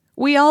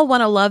We all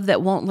want a love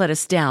that won't let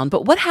us down,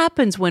 but what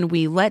happens when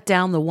we let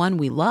down the one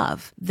we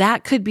love?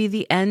 That could be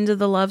the end of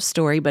the love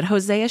story, but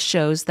Hosea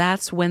shows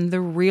that's when the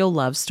real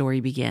love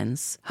story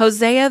begins.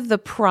 Hosea the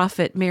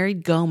prophet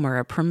married Gomer,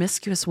 a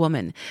promiscuous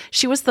woman.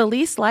 She was the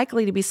least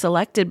likely to be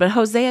selected, but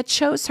Hosea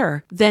chose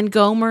her. Then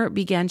Gomer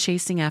began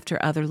chasing after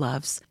other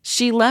loves.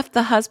 She left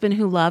the husband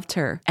who loved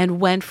her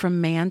and went from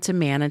man to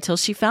man until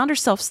she found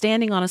herself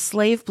standing on a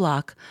slave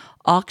block,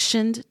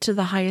 auctioned to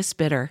the highest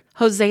bidder.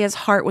 Hosea's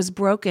heart was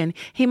broken.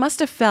 He must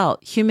have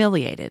felt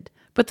humiliated.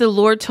 But the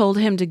Lord told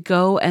him to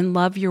go and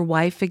love your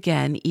wife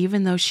again,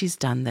 even though she's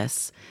done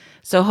this.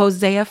 So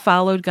Hosea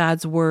followed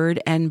God's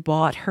word and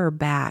bought her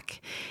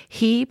back.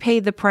 He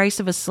paid the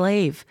price of a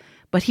slave,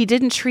 but he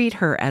didn't treat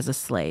her as a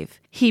slave.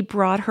 He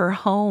brought her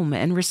home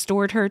and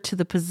restored her to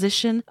the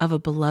position of a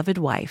beloved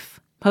wife.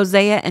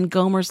 Hosea and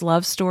Gomer's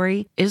love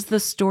story is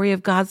the story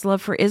of God's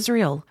love for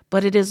Israel,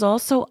 but it is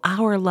also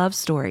our love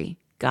story.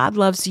 God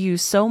loves you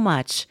so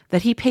much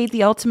that he paid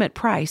the ultimate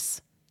price,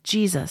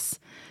 Jesus,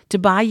 to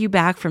buy you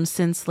back from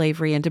sin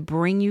slavery and to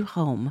bring you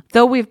home.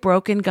 Though we've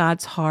broken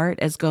God's heart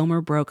as Gomer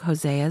broke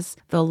Hosea's,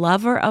 the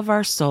lover of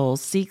our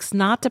souls seeks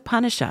not to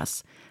punish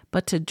us,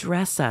 but to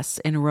dress us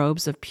in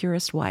robes of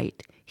purest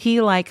white. He,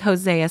 like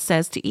Hosea,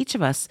 says to each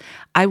of us,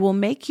 I will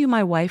make you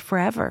my wife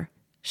forever,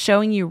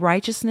 showing you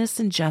righteousness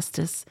and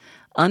justice,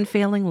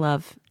 unfailing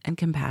love and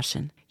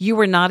compassion. You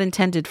were not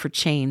intended for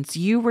chains.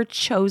 You were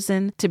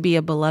chosen to be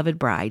a beloved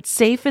bride,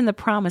 safe in the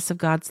promise of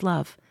God's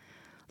love.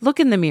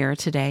 Look in the mirror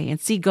today and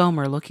see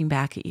Gomer looking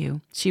back at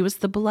you. She was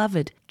the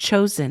beloved,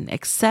 chosen,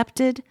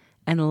 accepted,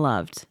 and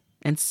loved.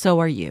 And so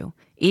are you.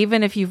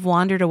 Even if you've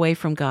wandered away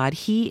from God,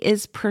 he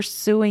is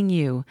pursuing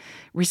you.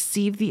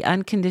 Receive the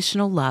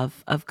unconditional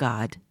love of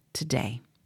God today.